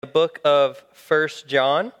book of 1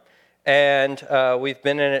 John, and we've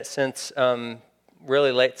been in it since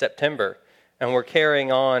really late September, and we're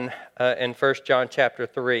carrying on in 1 John chapter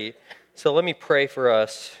 3. So let me pray for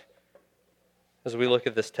us as we look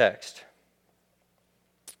at this text.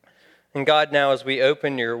 And God, now as we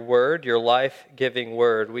open your word, your life-giving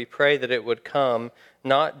word, we pray that it would come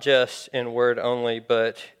not just in word only,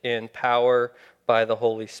 but in power by the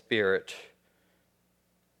Holy Spirit.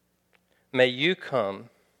 May you come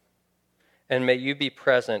and may you be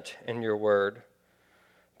present in your word,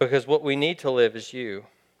 because what we need to live is you.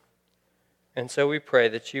 And so we pray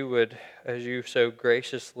that you would, as you so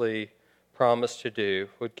graciously promised to do,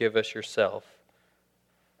 would give us yourself.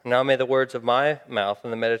 Now may the words of my mouth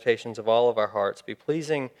and the meditations of all of our hearts be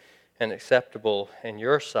pleasing and acceptable in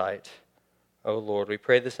your sight, O Lord. We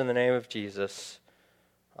pray this in the name of Jesus,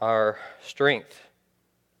 our strength,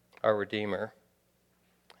 our Redeemer.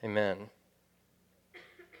 Amen.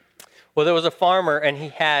 Well, there was a farmer, and he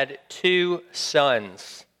had 2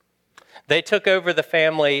 sons. They took over the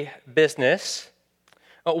family business.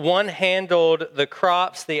 One handled the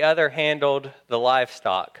crops, the other handled the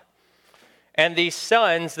livestock. And these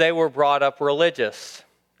sons, they were brought up religious,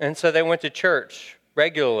 and so they went to church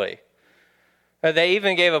regularly. They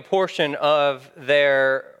even gave a portion of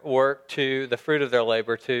their work to the fruit of their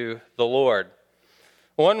labor to the Lord.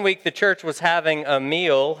 One week the church was having a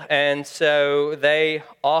meal, and so they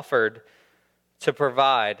offered to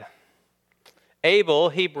provide. Abel,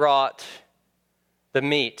 he brought the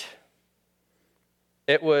meat.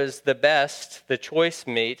 It was the best, the choice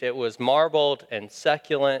meat. It was marbled and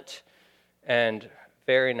succulent and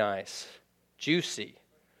very nice, juicy,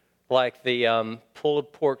 like the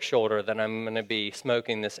pulled pork shoulder that I'm going to be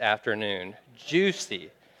smoking this afternoon. Juicy.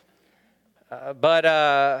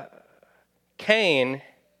 But Cain,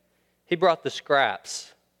 he brought the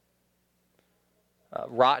scraps,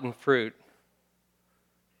 rotten fruit,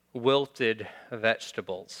 wilted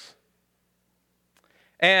vegetables.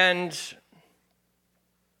 And,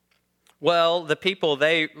 well, the people,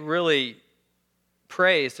 they really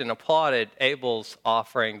praised and applauded Abel's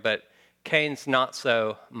offering, but Cain's not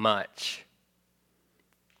so much.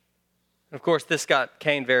 Of course, this got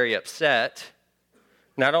Cain very upset.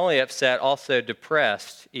 Not only upset, also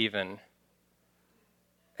depressed even.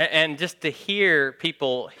 And just to hear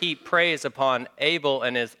people heap praise upon Abel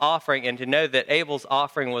and his offering, and to know that Abel's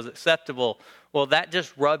offering was acceptable, well, that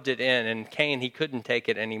just rubbed it in, and Cain, he couldn't take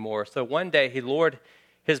it anymore. So one day he lured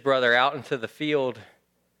his brother out into the field,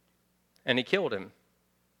 and he killed him.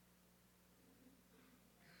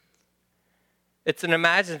 It's an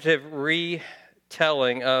imaginative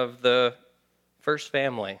retelling of the first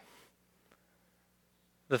family,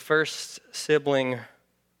 the first sibling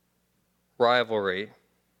rivalry.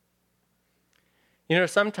 You know,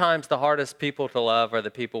 sometimes the hardest people to love are the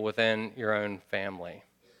people within your own family.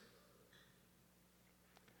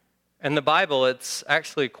 And the Bible, it's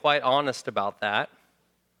actually quite honest about that.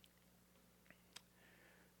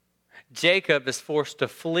 Jacob is forced to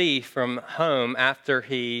flee from home after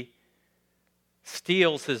he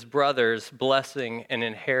steals his brother's blessing and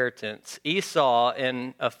inheritance. Esau,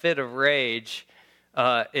 in a fit of rage,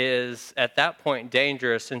 is at that point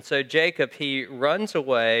dangerous. And so Jacob, he runs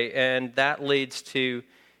away, and that leads to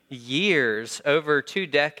years, over 2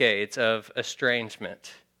 decades of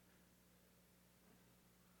estrangement.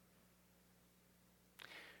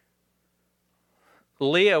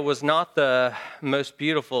 Leah was not the most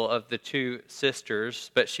beautiful of the 2 sisters,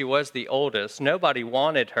 but she was the oldest. Nobody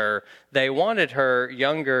wanted her. They wanted her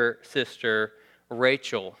younger sister,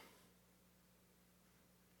 Rachel.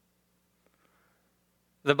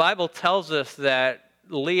 The Bible tells us that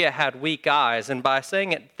Leah had weak eyes, and by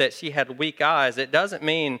saying it that she had weak eyes, it doesn't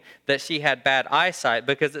mean that she had bad eyesight,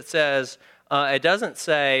 because it says, it doesn't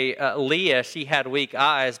say Leah, she had weak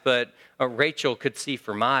eyes, but Rachel could see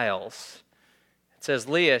for miles. It says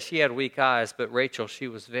Leah, she had weak eyes, but Rachel, she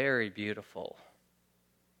was very beautiful.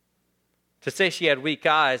 To say she had weak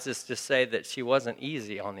eyes is to say that she wasn't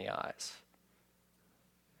easy on the eyes.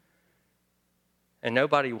 And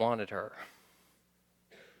nobody wanted her.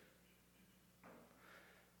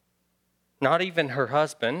 Not even her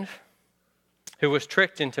husband, who was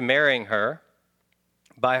tricked into marrying her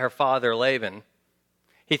by her father Laban.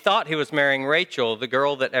 He thought he was marrying Rachel, the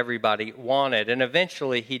girl that everybody wanted, and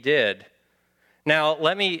eventually he did. Now,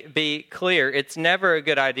 let me be clear. It's never a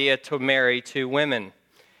good idea to marry 2 women.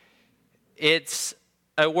 It's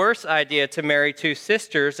a worse idea to marry 2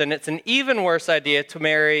 sisters, and it's an even worse idea to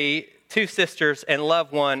marry 2 sisters and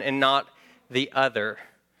love one and not the other.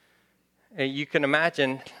 And you can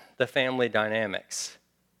imagine the family dynamics,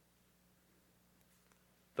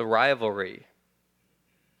 the rivalry,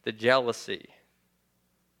 the jealousy,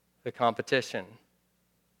 the competition,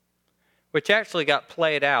 which actually got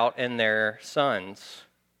played out in their sons.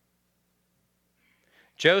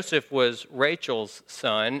 Joseph was Rachel's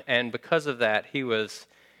son, and because of that, he was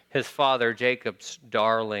his father Jacob's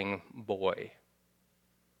darling boy.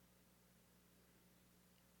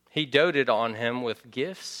 He doted on him with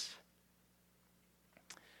gifts,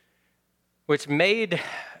 which made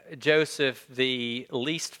Joseph the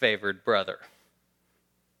least favored brother.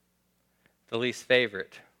 The least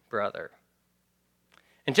favorite brother.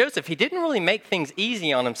 And Joseph, he didn't really make things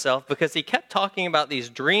easy on himself because he kept talking about these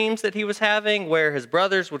dreams that he was having where his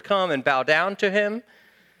brothers would come and bow down to him.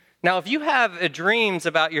 Now, if you have dreams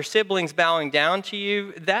about your siblings bowing down to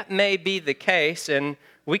you, that may be the case, and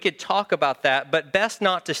we could talk about that, but best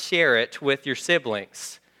not to share it with your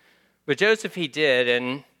siblings. But Joseph, he did,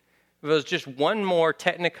 and it was just one more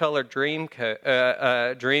Technicolor dream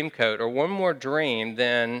coat or one more dream,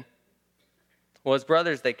 then well, his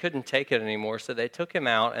brothers, they couldn't take it anymore, so they took him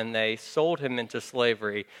out and they sold him into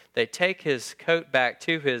slavery. They take his coat back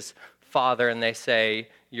to his father and they say,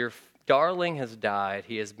 "Your darling has died.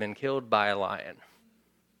 He has been killed by a lion."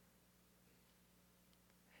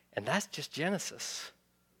 And that's just Genesis.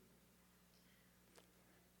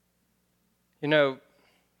 You know,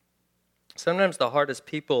 sometimes the hardest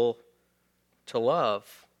people to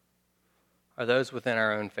love are those within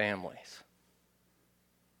our own families.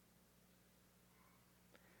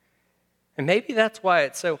 And maybe that's why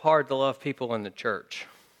it's so hard to love people in the church.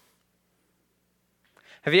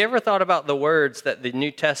 Have you ever thought about the words that the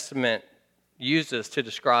New Testament uses to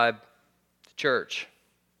describe the church?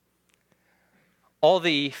 All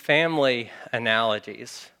the family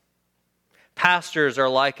analogies. Pastors are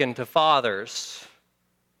likened to fathers.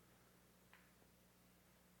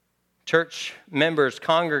 Church members,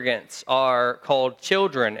 congregants, are called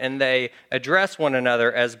children, and they address one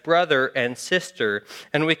another as brother and sister.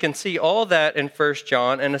 And we can see all that in 1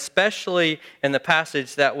 John, and especially in the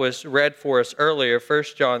passage that was read for us earlier,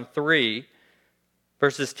 1 John 3,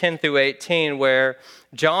 verses 10 through 18, where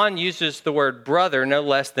John uses the word brother no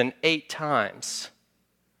less than 8 times.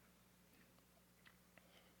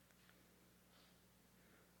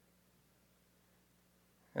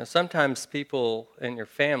 Now, sometimes people in your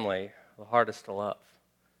family the hardest to love.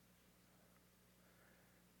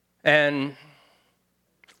 And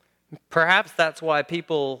perhaps that's why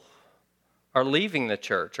people are leaving the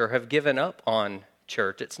church or have given up on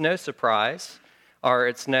church. It's no surprise or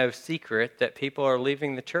it's no secret that people are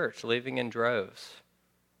leaving the church, leaving in droves.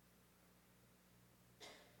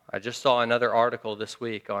 I just saw another article this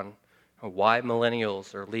week on why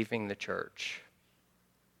millennials are leaving the church.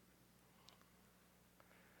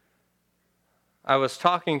 I was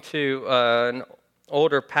talking to an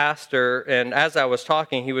older pastor, and as I was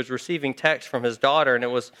talking, he was receiving text from his daughter, and it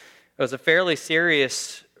was a fairly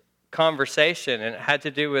serious conversation, and it had to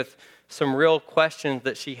do with some real questions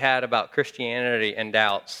that she had about Christianity and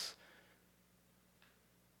doubts.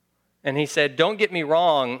 And he said, "Don't get me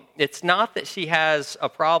wrong, it's not that she has a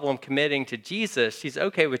problem committing to Jesus. She's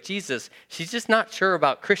okay with Jesus. She's just not sure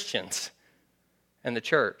about Christians and the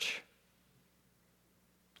church."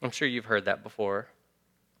 I'm sure you've heard that before.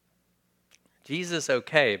 Jesus,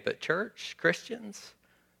 okay, but church, Christians?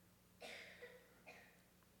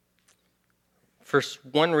 For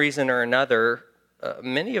one reason or another,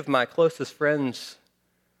 many of my closest friends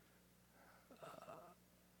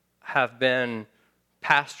have been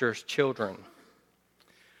pastors' children.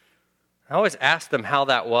 I always asked them how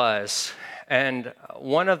that was, and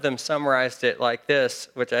one of them summarized it like this,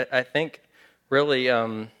 which I think really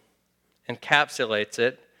encapsulates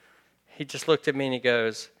it. He just looked at me and he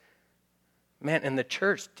goes, "Man, in the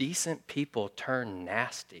church, decent people turn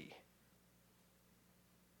nasty."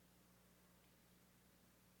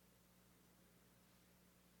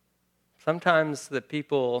 Sometimes the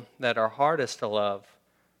people that are hardest to love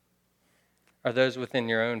are those within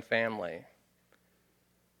your own family,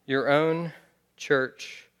 your own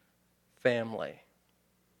church family.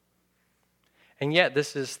 And yet,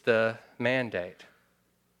 this is the mandate.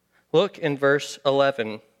 Look in verse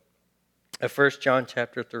 11 of 1 John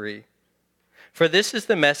chapter 3. "For this is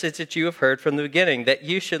the message that you have heard from the beginning, that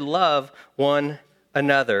you should love one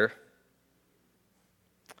another."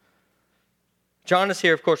 John is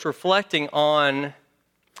here, of course, reflecting on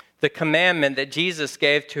the commandment that Jesus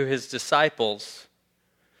gave to his disciples.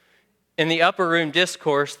 In the upper room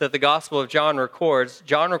discourse that the Gospel of John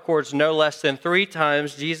records no less than 3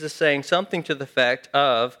 times Jesus saying something to the effect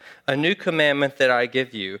of, "A new commandment that I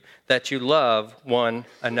give you, that you love one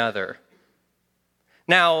another."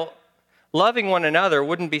 Now, Loving one another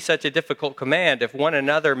wouldn't be such a difficult command if one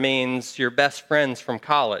another means your best friends from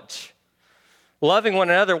college. Loving one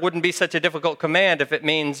another wouldn't be such a difficult command if it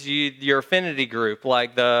means your affinity group,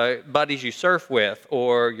 like the buddies you surf with,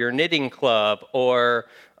 or your knitting club, or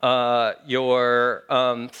your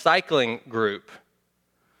cycling group.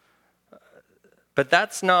 But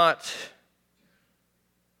that's not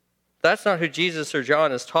who Jesus or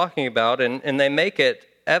John is talking about, and they make it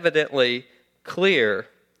evidently clear.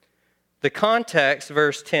 The context,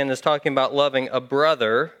 verse 10, is talking about loving a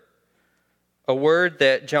brother, a word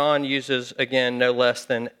that John uses, again, no less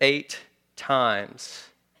than 8 times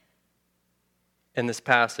in this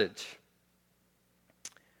passage.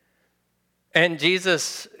 And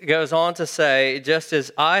Jesus goes on to say, just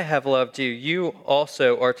as I have loved you, you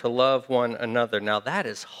also are to love one another. Now that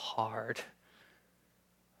is hard.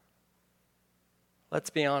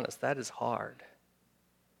 Let's be honest, that is hard.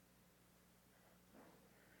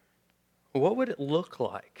 What would it look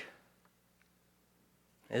like?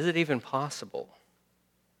 Is it even possible?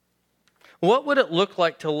 What would it look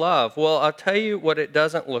like to love? Well, I'll tell you what it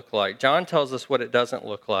doesn't look like. John tells us what it doesn't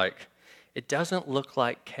look like. It doesn't look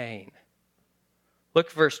like Cain. Look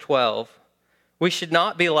at verse 12. We should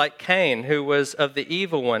not be like Cain, who was of the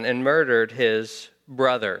evil one and murdered his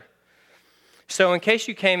brother. So in case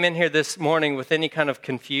you came in here this morning with any kind of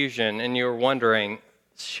confusion and you were wondering,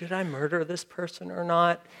 should I murder this person or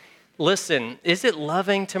not? Listen, is it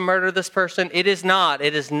loving to murder this person? It is not.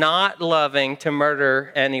 It is not loving to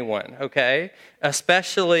murder anyone, okay?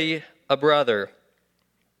 Especially a brother.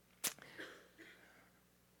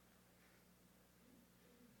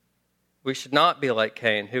 We should not be like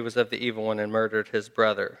Cain, who was of the evil one and murdered his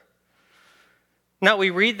brother. Now, we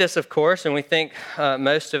read this, of course, and we think,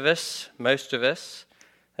 most of us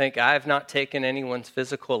think, I have not taken anyone's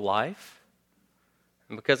physical life.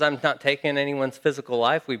 And because I'm not taking anyone's physical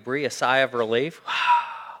life, we breathe a sigh of relief.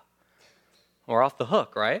 We're off the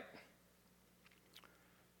hook, right?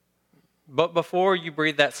 But before you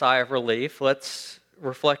breathe that sigh of relief, let's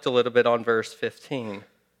reflect a little bit on verse 15.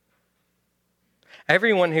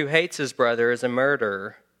 Everyone who hates his brother is a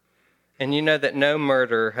murderer, and you know that no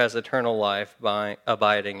murderer has eternal life by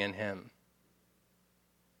abiding in him.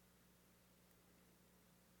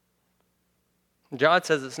 John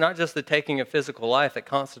says it's not just the taking of physical life that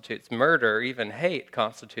constitutes murder, even hate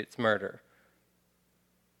constitutes murder.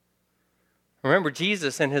 Remember,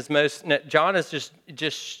 Jesus in his John is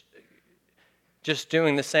just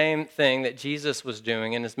doing the same thing that Jesus was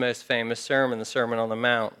doing in his most famous sermon, the Sermon on the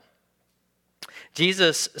Mount.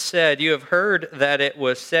 Jesus said, you have heard that it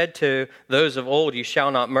was said to those of old, you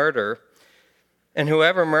shall not murder. And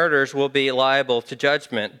whoever murders will be liable to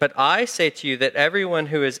judgment. But I say to you that everyone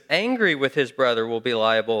who is angry with his brother will be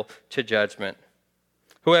liable to judgment.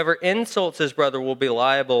 Whoever insults his brother will be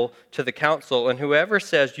liable to the council. And whoever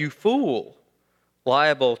says, you fool,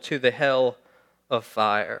 liable to the hell of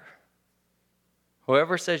fire.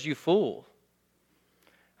 Whoever says, you fool.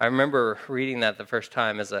 I remember reading that the first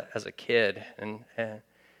time as a kid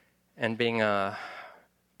and being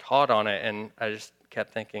taught on it. And I just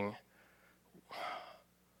kept thinking,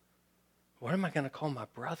 what am I going to call my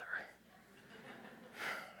brother?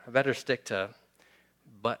 I better stick to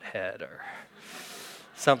butthead or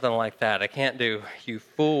something like that. I can't do you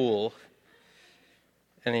fool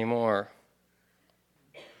anymore.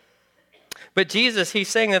 But Jesus, he's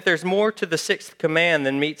saying that there's more to the sixth command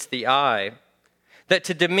than meets the eye. That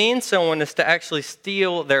to demean someone is to actually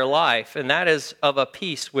steal their life, and that is of a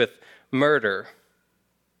piece with murder.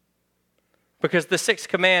 Because the sixth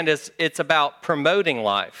command it's about promoting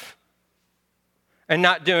life. And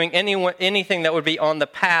not doing anything that would be on the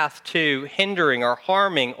path to hindering or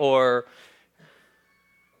harming or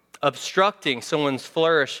obstructing someone's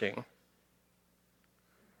flourishing.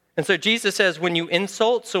 And so Jesus says when you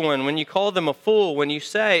insult someone, when you call them a fool, when you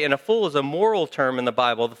say, and a fool is a moral term in the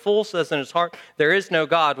Bible, the fool says in his heart, there is no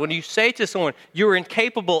God. When you say to someone, you are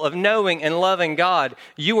incapable of knowing and loving God,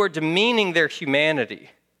 you are demeaning their humanity.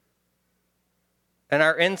 And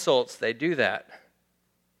our insults, they do that.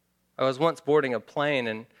 I was once boarding a plane,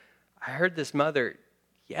 and I heard this mother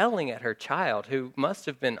yelling at her child, who must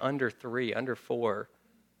have been under 3, under 4.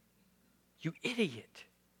 You idiot.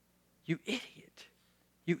 You idiot.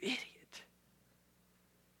 You idiot.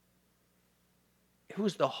 It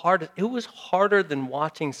was harder than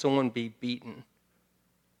watching someone be beaten.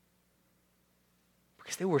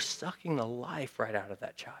 Because they were sucking the life right out of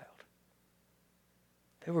that child.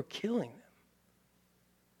 They were killing them.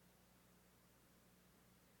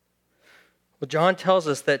 Well, John tells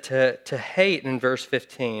us that to hate in verse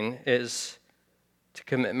 15 is to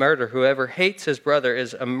commit murder. Whoever hates his brother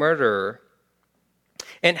is a murderer.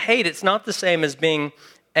 And hate, it's not the same as being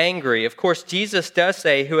angry. Of course, Jesus does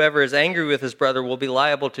say whoever is angry with his brother will be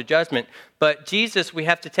liable to judgment. But Jesus, we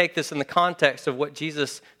have to take this in the context of what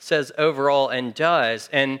Jesus says overall and does.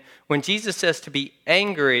 And when Jesus says to be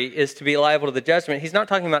angry is to be liable to the judgment, he's not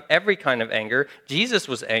talking about every kind of anger. Jesus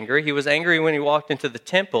was angry. He was angry when he walked into the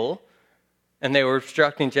temple and they were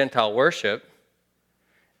obstructing Gentile worship.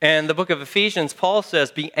 And the book of Ephesians, Paul says,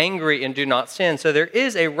 be angry and do not sin. So there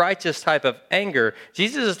is a righteous type of anger.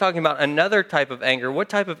 Jesus is talking about another type of anger. What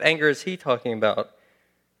type of anger is he talking about?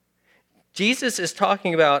 Jesus is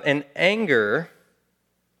talking about an anger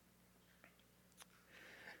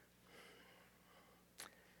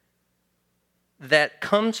that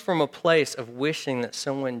comes from a place of wishing that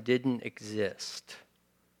someone didn't exist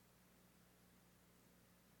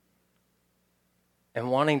and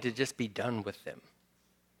wanting to just be done with them.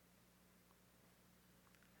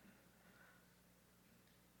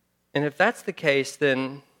 And if that's the case,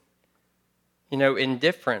 then,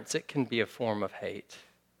 indifference, it can be a form of hate.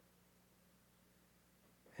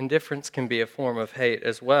 Indifference can be a form of hate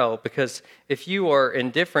as well, because if you are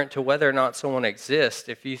indifferent to whether or not someone exists,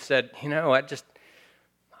 if you said, I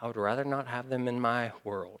would rather not have them in my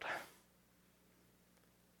world,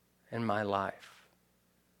 in my life.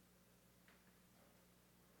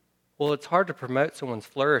 Well, it's hard to promote someone's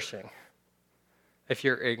flourishing if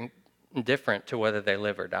you're indifferent to whether they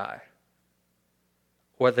live or die,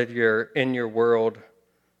 whether you're in your world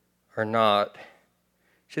or not.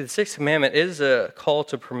 See, the sixth commandment is a call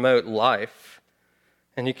to promote life,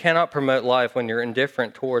 and you cannot promote life when you're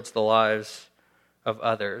indifferent towards the lives of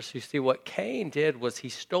others. You see, what Cain did was he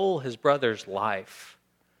stole his brother's life.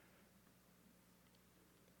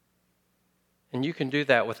 And you can do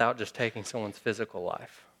that without just taking someone's physical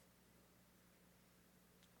life.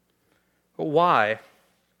 But why?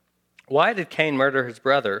 Why did Cain murder his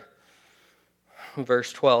brother?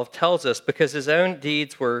 Verse 12 tells us, because his own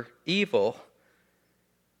deeds were evil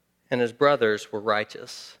and his brothers were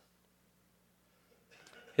righteous.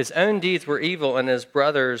 His own deeds were evil and his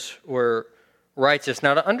brothers were righteous.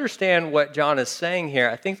 Now, to understand what John is saying here,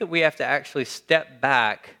 I think that we have to actually step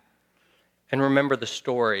back and remember the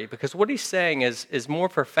story, because what he's saying is more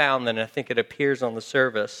profound than I think it appears on the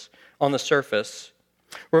surface.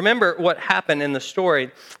 Remember what happened in the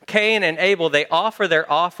story. Cain and Abel, they offer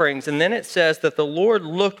their offerings, and then it says that the Lord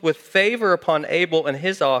looked with favor upon Abel and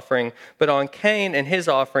his offering, but on Cain and his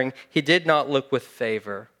offering, he did not look with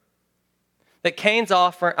favor. That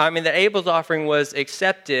Abel's offering was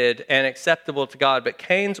accepted and acceptable to God, but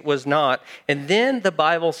Cain's was not. And then the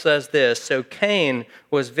Bible says this, so Cain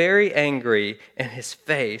was very angry and his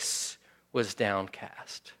face was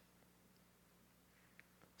downcast.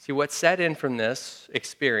 See, what set in from this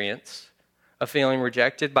experience of feeling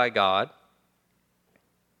rejected by God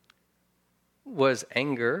was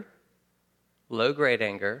anger, low-grade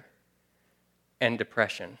anger, and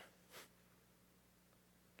depression.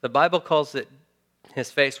 The Bible calls it his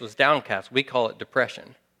face was downcast. We call it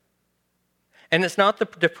depression. And it's not the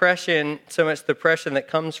depression, so much depression that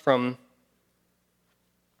comes from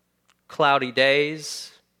cloudy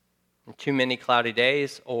days, too many cloudy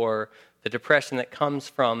days, or the depression that comes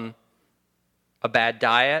from a bad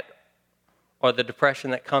diet, or the depression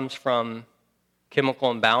that comes from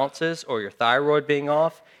chemical imbalances or your thyroid being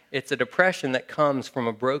off. It's a depression that comes from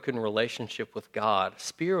a broken relationship with God,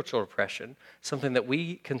 spiritual depression, something that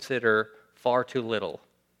we consider far too little.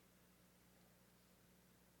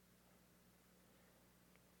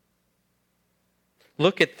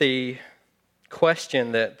 Look at the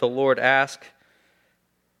question that the Lord asked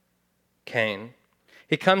Cain.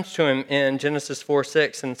 He comes to him in Genesis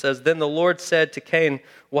 4:6 and says, then the Lord said to Cain,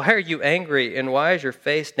 why are you angry and why is your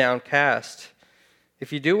face downcast?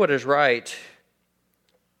 If you do what is right,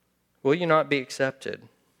 will you not be accepted?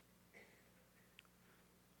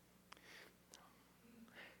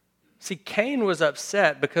 See, Cain was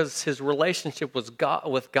upset because his relationship with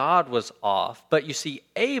God was off. But you see,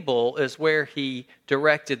 Abel is where he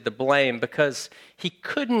directed the blame because he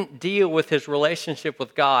couldn't deal with his relationship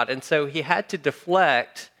with God. And so he had to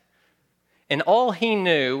deflect. And all he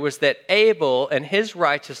knew was that Abel and his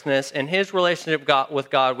righteousness and his relationship with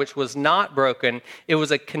God, which was not broken, it was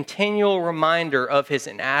a continual reminder of his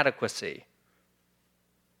inadequacy.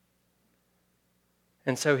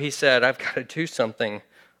 And so he said, I've got to do something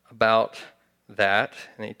about that.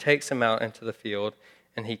 And he takes him out into the field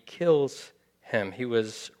and he kills him. He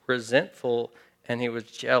was resentful and he was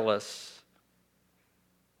jealous.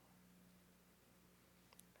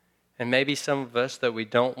 And maybe some of us, though we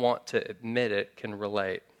don't want to admit it, can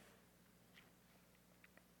relate.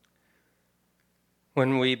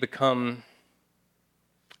 When we become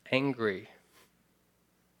angry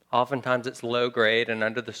Oftentimes it's low grade and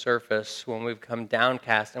under the surface when we become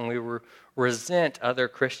downcast and we resent other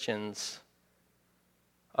Christians,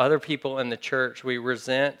 other people in the church. We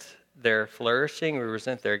resent their flourishing. We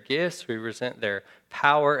resent their gifts. We resent their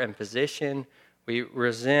power and position. We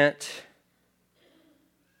resent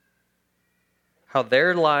how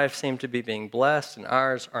their lives seem to be being blessed and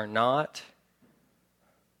ours are not.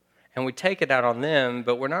 And we take it out on them,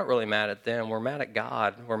 but we're not really mad at them. We're mad at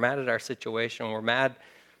God. We're mad at our situation. We're mad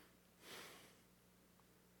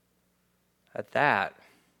at that.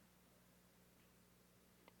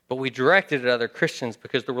 But we direct it at other Christians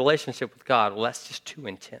because the relationship with God, well, that's just too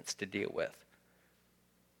intense to deal with.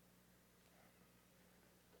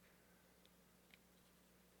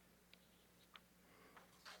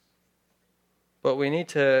 But we need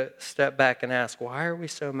to step back and ask, why are we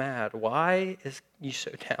so mad? Why is you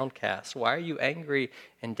so downcast? Why are you angry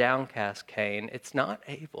and downcast, Cain? It's not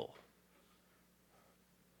Abel.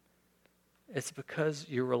 It's because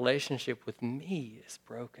your relationship with me is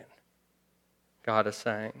broken, God is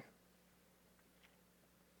saying.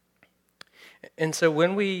 And so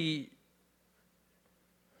when we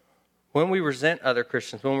resent other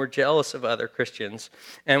Christians, when we're jealous of other Christians,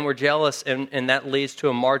 and we're jealous and that leads to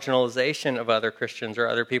a marginalization of other Christians or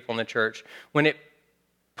other people in the church, when it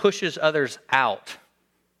pushes others out,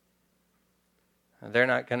 they're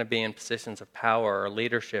not going to be in positions of power or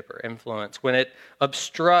leadership or influence. When it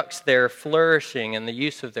obstructs their flourishing and the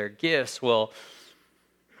use of their gifts, well,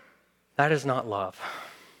 that is not love.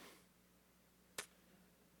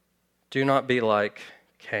 Do not be like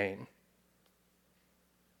Cain.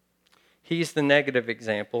 He's the negative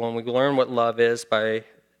example, and we learn what love is by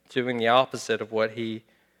doing the opposite of what he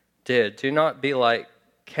did. Do not be like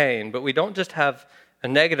Cain. But we don't just have a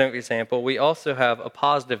negative example, we also have a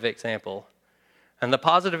positive example. And the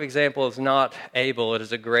positive example is not Abel, it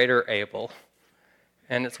is a greater Abel.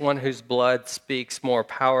 And it's one whose blood speaks more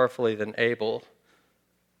powerfully than Abel.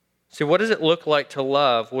 See, what does it look like to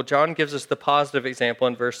love? Well, John gives us the positive example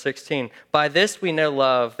in verse 16. By this we know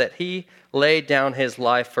love, that he laid down his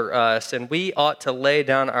life for us, and we ought to lay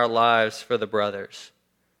down our lives for the brothers.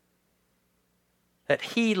 That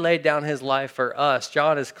he laid down his life for us.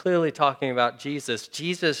 John is clearly talking about Jesus.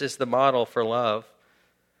 Jesus is the model for love.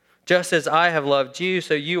 Just as I have loved you,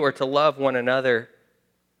 so you are to love one another,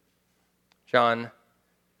 John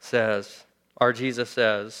says, or Jesus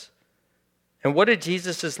says. And what did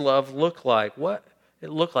Jesus' love look like? What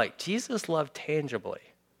it looked like? Jesus loved tangibly.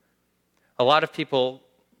 A lot of people,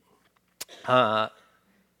 love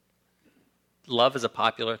is a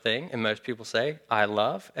popular thing, and most people say, I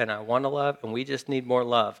love and I want to love, and we just need more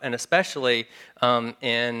love. And especially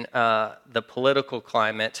in the political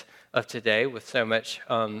climate of today with so much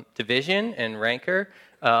division and rancor,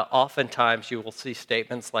 oftentimes you will see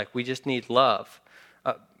statements like, we just need love.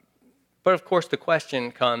 But of course the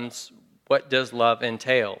question comes, what does love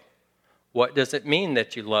entail? What does it mean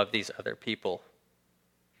that you love these other people?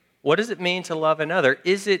 What does it mean to love another?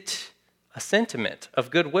 Is it a sentiment of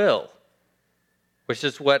goodwill? Which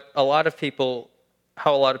is how a lot of people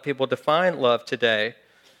define love today.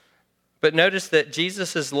 But notice that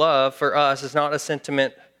Jesus' love for us is not a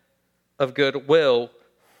sentiment of goodwill.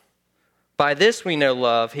 By this we know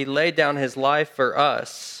love. He laid down his life for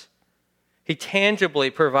us. He tangibly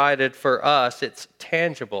provided for us. It's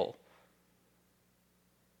tangible.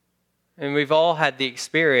 And we've all had the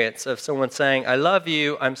experience of someone saying, I love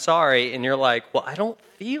you, I'm sorry. And you're like, well, I don't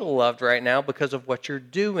feel loved right now because of what you're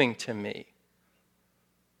doing to me.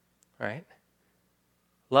 Right?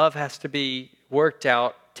 Love has to be worked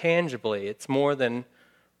out tangibly. It's more than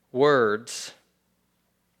words.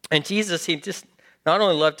 And Jesus, he just not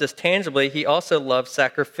only loved us tangibly, he also loved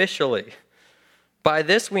sacrificially. By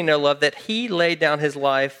this we know love, that he laid down his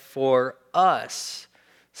life for us.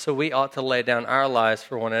 So we ought to lay down our lives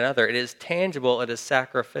for one another. It is tangible, it is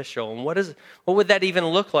sacrificial. And what would that even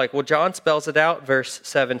look like? Well, John spells it out, verse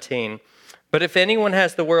 17. But if anyone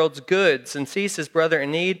has the world's goods and sees his brother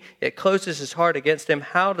in need, yet closes his heart against him,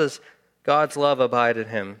 how does God's love abide in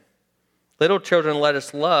him? Little children, let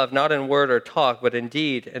us love, not in word or talk, but in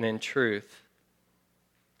deed and in truth.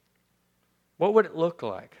 What would it look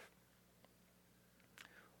like?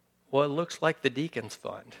 Well, it looks like the Deacons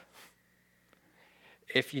Fund.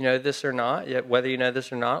 If you know this or not, whether you know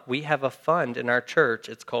this or not, we have a fund in our church.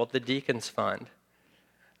 It's called the Deacons Fund.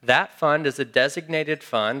 That fund is a designated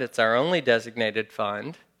fund. It's our only designated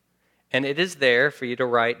fund. And it is there for you to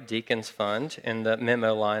write Deacons Fund in the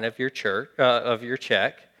memo line of your church, of your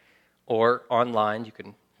check. Or online, you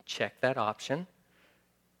can check that option.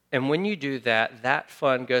 And when you do that, that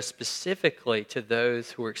fund goes specifically to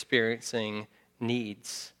those who are experiencing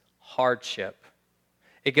needs, hardship.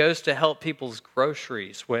 It goes to help people's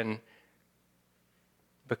groceries when,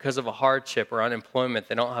 because of a hardship or unemployment,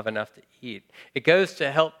 they don't have enough to eat. It goes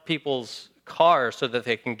to help people's cars so that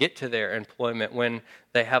they can get to their employment when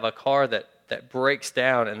they have a car that breaks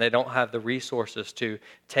down and they don't have the resources to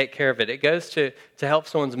take care of it. It goes to help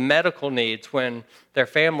someone's medical needs when their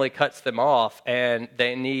family cuts them off and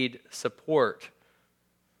they need support.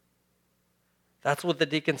 That's what the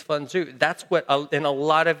Deacons Funds do. That's what, and a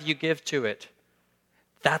lot of you give to it.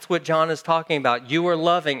 That's what John is talking about. You are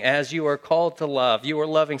loving as you are called to love. You are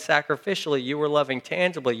loving sacrificially. You are loving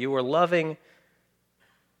tangibly. You are loving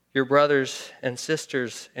your brothers and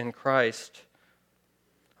sisters in Christ.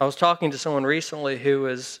 I was talking to someone recently who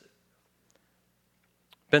has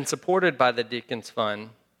been supported by the Deacons Fund.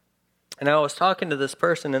 And I was talking to this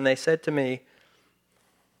person and they said to me,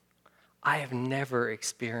 I have never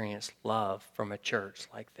experienced love from a church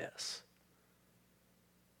like this.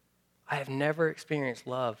 I have never experienced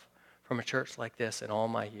love from a church like this in all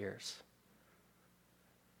my years.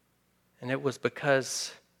 And it was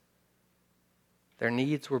because their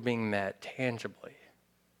needs were being met tangibly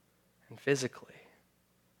and physically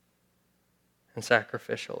and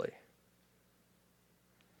sacrificially.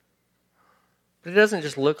 But it doesn't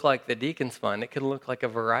just look like the Deacons Fund. It could look like a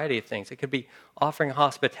variety of things. It could be offering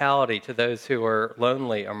hospitality to those who are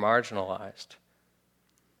lonely or marginalized.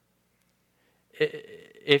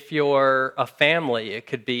 If you're a family, it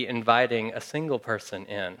could be inviting a single person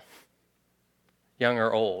in, young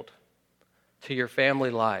or old, to your family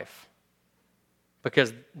life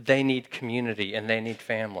because they need community and they need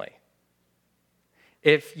family.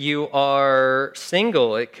 If you are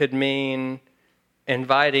single, it could mean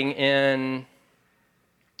inviting in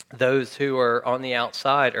those who are on the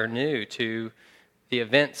outside or new to the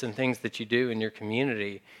events and things that you do in your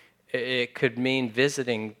community. It could mean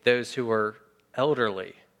visiting those who are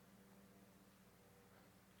elderly.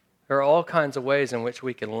 There are all kinds of ways in which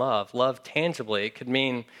we can love. Love tangibly. It could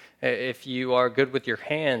mean, if you are good with your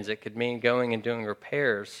hands, it could mean going and doing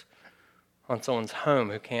repairs on someone's home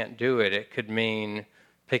who can't do it. It could mean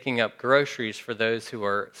picking up groceries for those who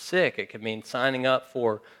are sick. It could mean signing up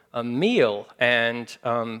for a meal. And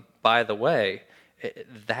by the way,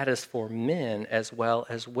 that is for men as well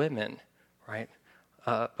as women, right?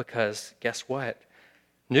 Because guess what?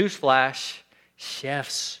 Newsflash,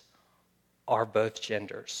 chefs are both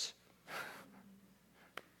genders.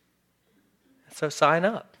 So sign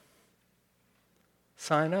up.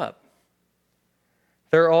 Sign up.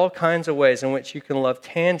 There are all kinds of ways in which you can love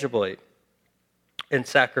tangibly and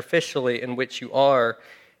sacrificially in which you are.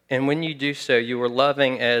 And when you do so, you are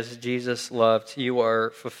loving as Jesus loved. You are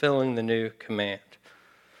fulfilling the new command.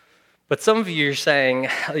 But some of you are saying,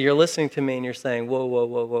 you're listening to me and you're saying, whoa, whoa,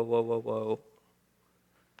 whoa, whoa, whoa, whoa, whoa.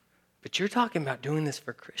 But you're talking about doing this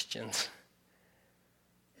for Christians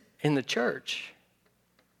in the church.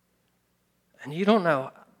 And you don't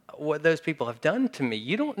know what those people have done to me.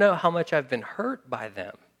 You don't know how much I've been hurt by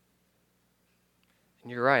them.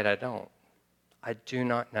 And you're right, I don't. I do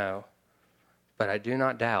not know. But I do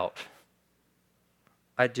not doubt.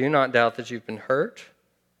 I do not doubt that you've been hurt.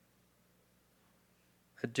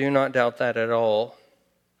 I do not doubt that at all.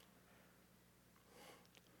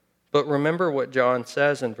 But remember what John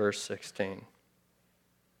says in verse 16.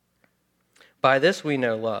 By this we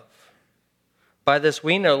know love. By this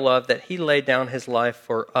we know love, that he laid down his life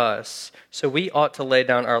for us. So we ought to lay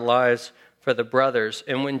down our lives for the brothers.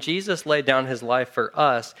 And when Jesus laid down his life for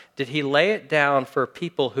us, did he lay it down for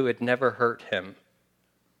people who had never hurt him?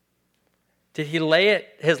 Did he lay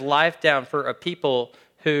his life down for a people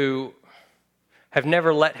who have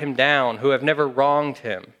never let him down, who have never wronged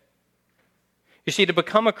him? You see, to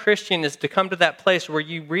become a Christian is to come to that place where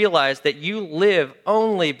you realize that you live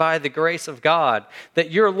only by the grace of God, that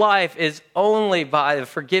your life is only by the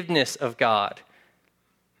forgiveness of God.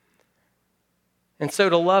 And so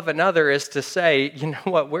to love another is to say, you know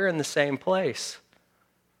what, we're in the same place.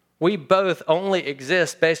 We both only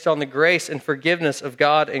exist based on the grace and forgiveness of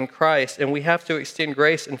God in Christ, and we have to extend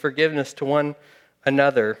grace and forgiveness to one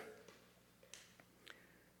another.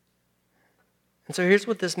 And so here's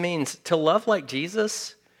what this means. To love like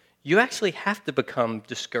Jesus, you actually have to become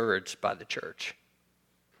discouraged by the church.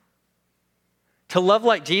 To love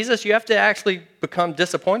like Jesus, you have to actually become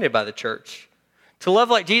disappointed by the church. To love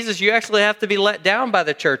like Jesus, you actually have to be let down by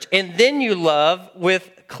the church. And then you love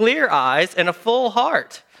with clear eyes and a full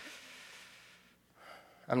heart.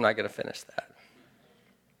 I'm not going to finish that.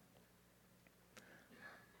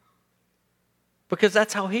 Because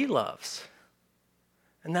that's how he loves.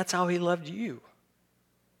 And that's how he loved you.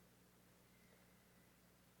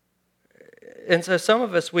 And so some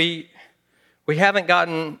of us, we haven't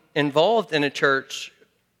gotten involved in a church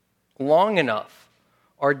long enough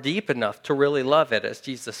or deep enough to really love it, as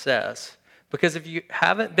Jesus says. Because if you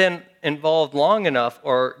haven't been involved long enough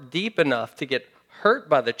or deep enough to get hurt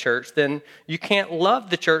by the church, then you can't love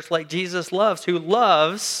the church like Jesus loves, who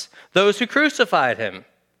loves those who crucified him.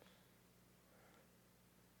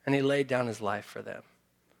 And he laid down his life for them.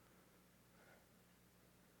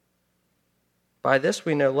 By this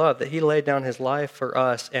we know love, that he laid down his life for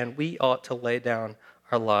us, and we ought to lay down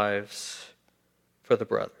our lives for the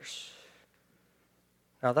brothers.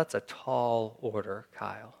 Now that's a tall order,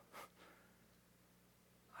 Kyle.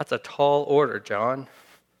 That's a tall order, John.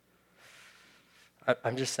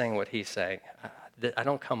 I'm just saying what he's saying. I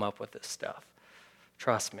don't come up with this stuff.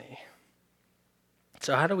 Trust me.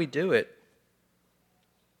 So how do we do it?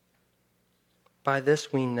 By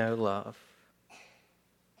this we know love.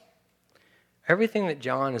 Everything that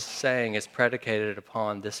John is saying is predicated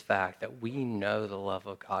upon this fact that we know the love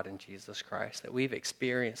of God in Jesus Christ, that we've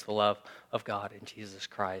experienced the love of God in Jesus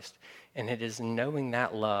Christ, and it is knowing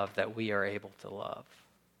that love that we are able to love.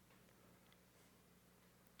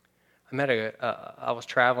 I was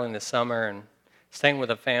traveling this summer and staying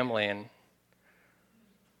with a family, and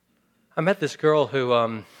I met this girl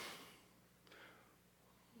who,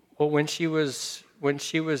 when she was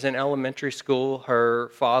in elementary school, her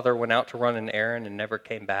father went out to run an errand and never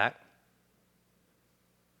came back.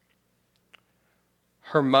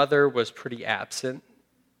 Her mother was pretty absent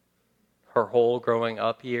her whole growing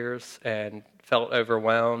up years and felt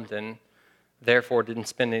overwhelmed and therefore didn't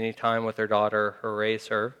spend any time with her daughter or raise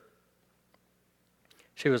her.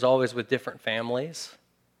 She was always with different families.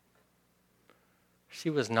 She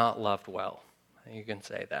was not loved well. You can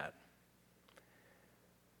say that.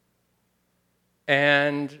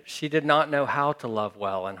 And she did not know how to love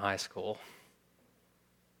well in high school.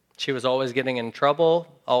 She was always getting in trouble,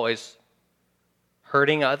 always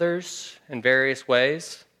hurting others in various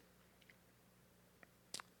ways.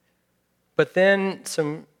 But then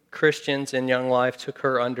some Christians in Young Life took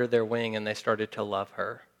her under their wing and they started to love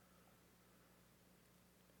her.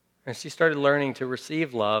 And she started learning to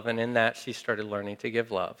receive love, and in that she started learning to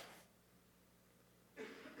give love.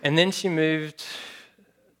 And then she moved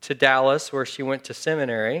to Dallas, where she went to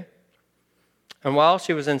seminary. And while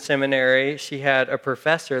she was in seminary, she had a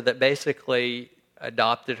professor that basically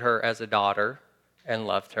adopted her as a daughter and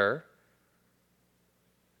loved her.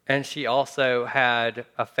 And she also had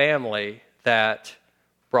a family that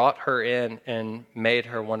brought her in and made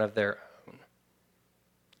her one of their own.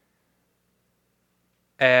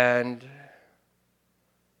 And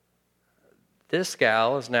this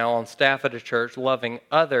gal is now on staff at a church, loving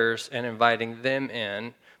others and inviting them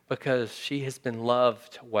in because she has been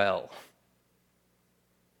loved well.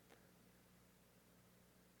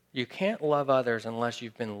 You can't love others unless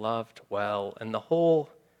you've been loved well. And the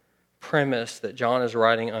whole premise that John is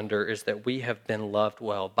writing under is that we have been loved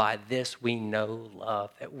well. By this we know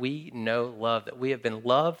love, that we know love, that we have been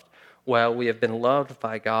loved well. We have been loved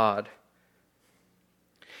by God.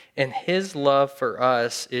 And his love for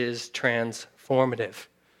us is transformative.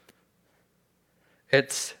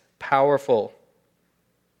 It's powerful.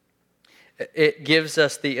 It gives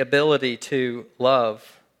us the ability to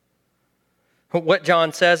love. What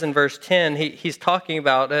John says in verse 10, he's talking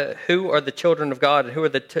about who are the children of God and who are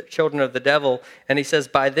the children of the devil. And he says,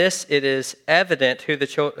 by this it is evident who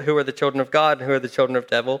are the children of God and who are the children of the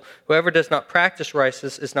devil. Whoever does not practice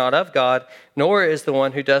righteousness is not of God, nor is the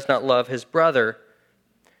one who does not love his brother.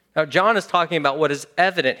 Now, John is talking about what is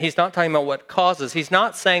evident. He's not talking about what causes. He's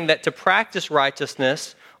not saying that to practice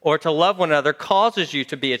righteousness or to love one another causes you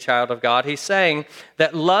to be a child of God. He's saying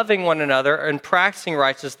that loving one another and practicing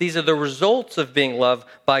righteousness, these are the results of being loved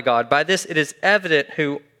by God. By this, it is evident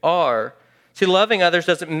who are. See, loving others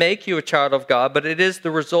doesn't make you a child of God, but it is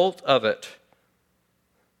the result of it.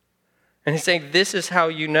 And he's saying this is how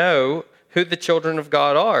you know who the children of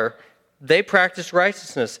God are. They practice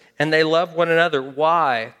righteousness and they love one another.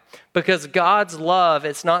 Why? Because God's love,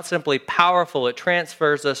 it's not simply powerful. It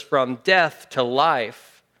transfers us from death to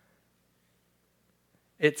life.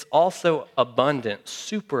 It's also abundant,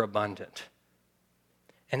 super abundant.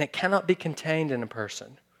 And it cannot be contained in a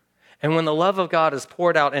person. And when the love of God is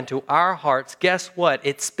poured out into our hearts, guess what?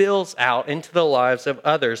 It spills out into the lives of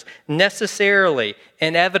others. Necessarily,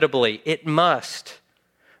 inevitably, it must.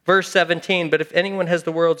 Verse 17, but if anyone has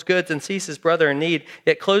the world's goods and sees his brother in need,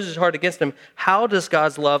 yet closes his heart against him, how does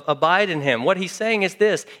God's love abide in him? What he's saying is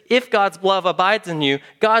this: if God's love abides in you,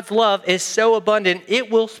 God's love is so abundant, it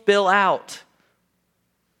will spill out.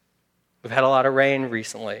 We've had a lot of rain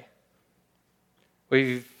recently.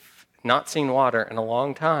 We've not seen water in a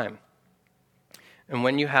long time. And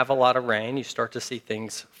when you have a lot of rain, you start to see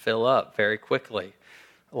things fill up very quickly.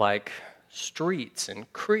 like streets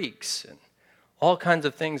and creeks and all kinds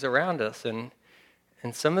of things around us. And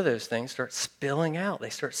some of those things start spilling out. They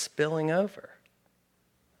start spilling over.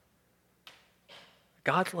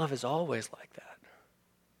 God's love is always like that.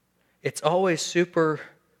 It's always super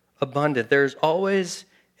abundant. There's always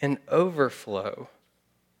an overflow.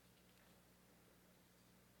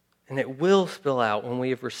 And it will spill out when we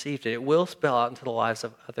have received it. It will spill out into the lives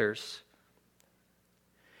of others.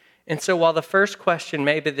 And so while the first question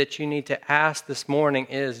maybe that you need to ask this morning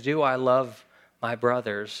is, do I love my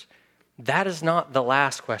brothers? That is not the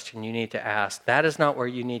last question you need to ask. That is not where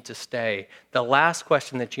you need to stay. The last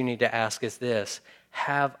question that you need to ask is this: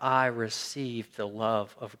 have I received the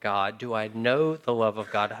love of God? Do I know the love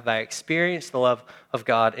of God? Have I experienced the love of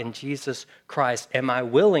God in Jesus Christ? Am I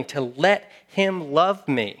willing to let him love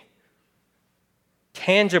me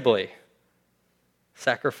tangibly,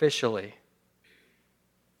 sacrificially?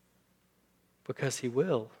 Because he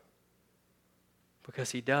will.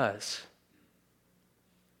 Because he does.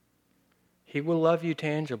 He will love you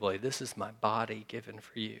tangibly. This is my body given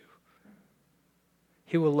for you.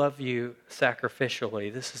 He will love you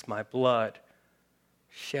sacrificially. This is my blood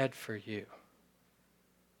shed for you.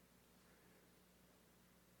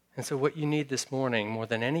 And so what you need this morning, more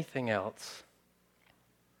than anything else,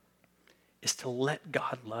 is to let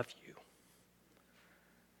God love you.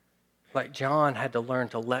 Like John had to learn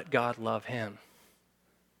to let God love him.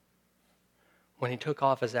 When he took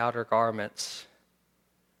off his outer garments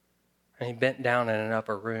and he bent down in an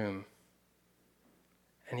upper room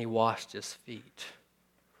and he washed his feet.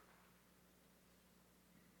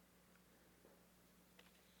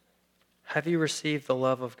 Have you received the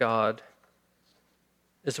love of God?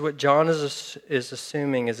 Is what John is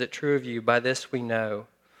assuming, is it true of you? By this we know.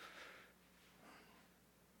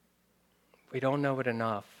 We don't know it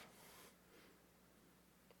enough.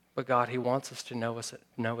 But God, he wants us to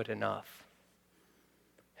know it enough.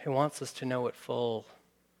 He wants us to know it full.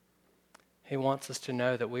 He wants us to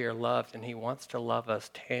know that we are loved, and he wants to love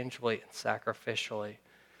us tangibly and sacrificially.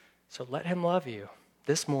 So let him love you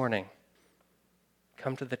this morning.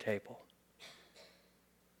 Come to the table.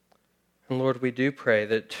 And Lord, we do pray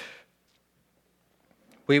that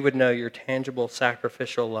we would know your tangible,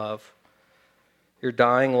 sacrificial love, your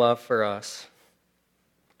dying love for us,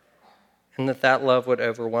 and that love would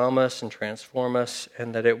overwhelm us and transform us,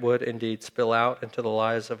 and that it would indeed spill out into the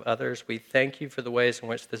lives of others. We thank you for the ways in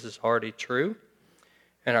which this is already true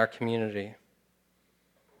in our community.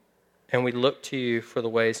 And we look to you for the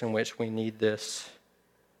ways in which we need this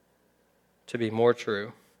to be more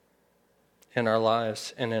true in our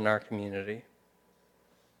lives and in our community.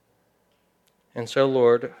 And so,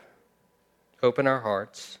 Lord, open our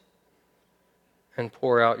hearts and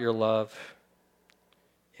pour out your love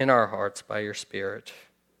in our hearts by your Spirit,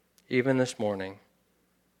 even this morning,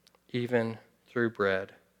 even through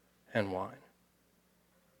bread and wine.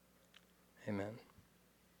 Amen.